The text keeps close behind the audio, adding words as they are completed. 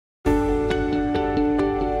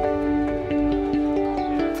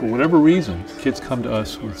For whatever reason, kids come to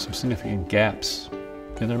us with some significant gaps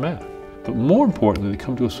in their math. But more importantly, they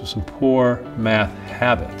come to us with some poor math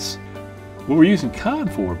habits. What we're using Khan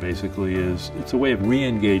for, basically, is it's a way of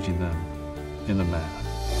re-engaging them in the math.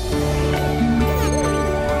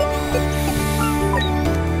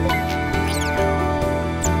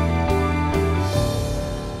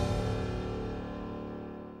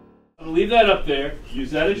 Leave that up there. Use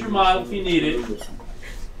that as your model if you need it.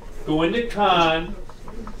 Go into Khan,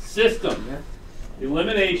 System,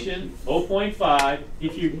 Elimination, 0.5.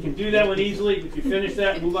 If you can do that one easily, if you finish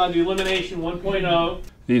that, move on to Elimination 1.0.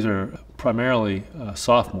 These are primarily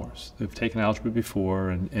sophomores. They've taken algebra before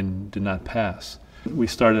and did not pass. We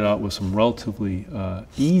started out with some relatively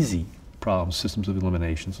easy problems, systems of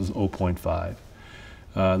eliminations, was 0.5.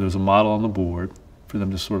 There was a model on the board for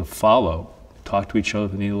them to sort of follow, talk to each other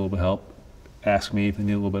if they need a little bit of help, ask me if they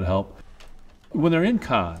need a little bit of help. When they're in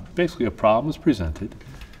Khan, basically a problem is presented,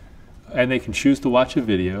 and they can choose to watch a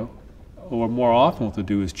video, or more often what they'll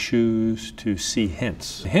do is choose to see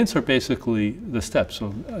hints. Hints are basically the steps,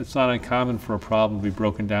 so it's not uncommon for a problem to be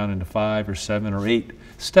broken down into 5 or 7 or 8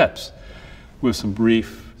 steps with some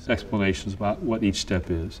brief explanations about what each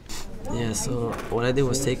step is. Yeah, so what I did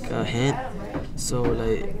was take a hint. So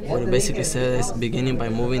like what it basically says is beginning by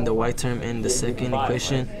moving the y term in the second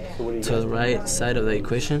equation to the right side of the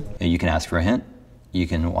equation. You can ask for a hint, you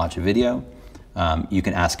can watch a video, you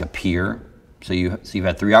can ask a peer. So you've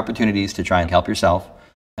had 3 opportunities to try and help yourself,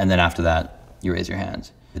 and then after that you raise your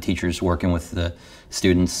hands. The teacher's working with the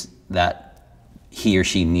students that he or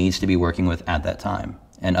she needs to be working with at that time,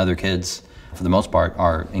 and other kids for the most part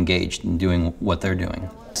are engaged in doing what they're doing.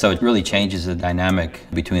 So it really changes the dynamic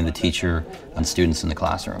between the teacher and students in the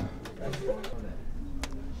classroom.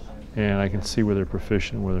 And I can see where they're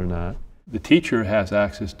proficient and where they're not. The teacher has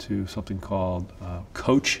access to something called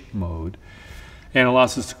coach mode, and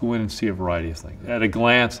allows us to go in and see a variety of things. At a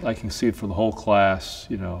glance, I can see it for the whole class,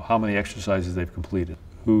 you know, how many exercises they've completed,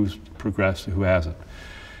 who's progressed, who hasn't.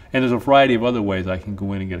 And there's a variety of other ways I can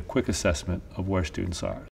go in and get a quick assessment of where students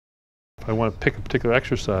are. If I want to pick a particular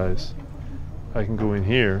exercise, I can go in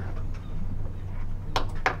here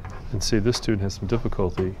and see this student has some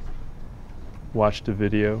difficulty. Watched a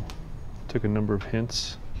video, took a number of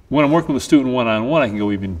hints. When I'm working with a student one-on-one, I can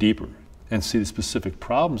go even deeper and see the specific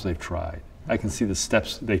problems they've tried. I can see the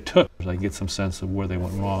steps they took. I can get some sense of where they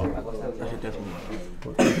went wrong.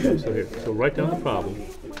 So write down the problem.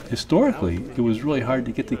 Historically, it was really hard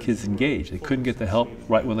to get the kids engaged. They couldn't get the help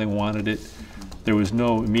right when they wanted it. There was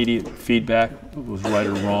no immediate feedback, it was right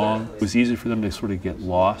or wrong. It was easy for them to sort of get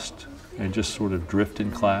lost and just sort of drift in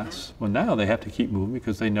class. Well, now they have to keep moving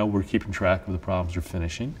because they know we're keeping track of the problems they're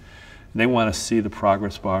finishing. And they want to see the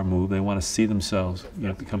progress bar move. They want to see themselves, you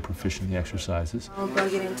know, become proficient in the exercises. I'll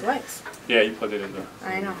plug it into X. Yeah, you plug it in there.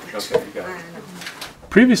 I know. Okay, you got it. I know.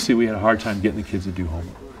 Previously, we had a hard time getting the kids to do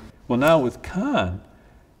homework. Well, now with Khan,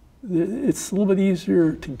 it's a little bit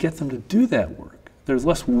easier to get them to do that work. There's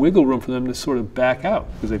less wiggle room for them to sort of back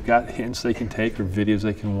out because they've got hints they can take or videos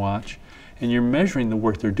they can watch, and you're measuring the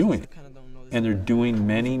work they're doing. And they're doing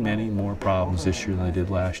many, many more problems this year than they did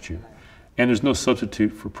last year. And there's no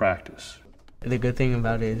substitute for practice. The good thing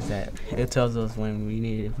about it is that it tells us when we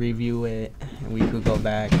need to review it, and we could go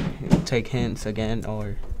back, take hints again,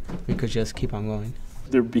 or we could just keep on going.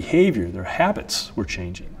 Their behavior, their habits were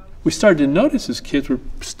changing. We started to notice as kids were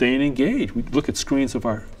staying engaged. We'd look at screens of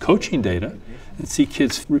our coaching data and see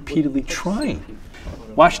kids repeatedly trying.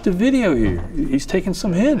 Watch the video here. He's taking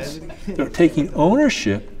some hints. They're taking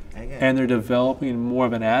ownership, and they're developing more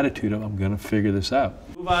of an attitude of, I'm going to figure this out.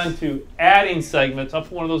 Move on to adding segments. I'll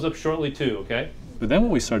put one of those up shortly too, okay? But then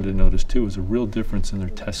what we started to notice too was a real difference in their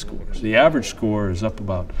test scores. The average score is up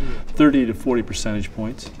about 30 to 40 percentage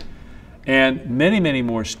points, and many, many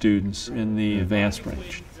more students in the advanced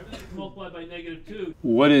range. Multiplied by -2.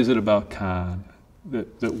 What is it about Khan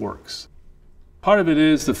that works? Part of it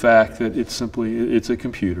is the fact that it's a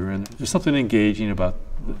computer, and there's something engaging about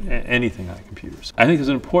anything on computers. I think there's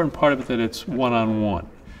an important part of it that it's one-on-one.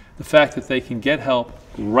 The fact that they can get help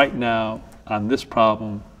right now on this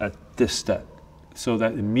problem at this step. So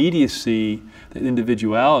that immediacy, that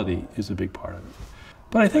individuality is a big part of it.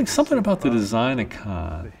 But I think something about the design of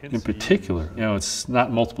Khan in particular, you know, it's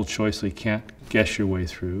not multiple choice, so you can't guess your way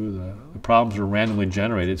through. The problems are randomly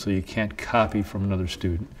generated, so you can't copy from another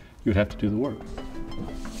student. You would have to do the work.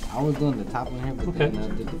 I was doing the top one here, but then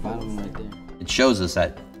I did the bottom one right there. It shows us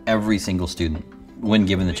that every single student, when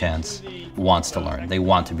given the chance, wants to learn. They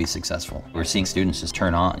want to be successful. We're seeing students just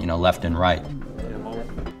turn on, you know, left and right.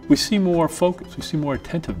 We see more focus, we see more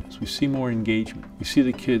attentiveness, we see more engagement. We see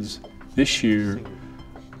the kids this year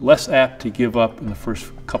less apt to give up in the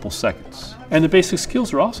first couple seconds. And the basic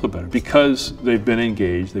skills are also better because they've been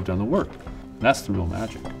engaged, they've done the work. And that's the real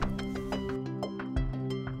magic.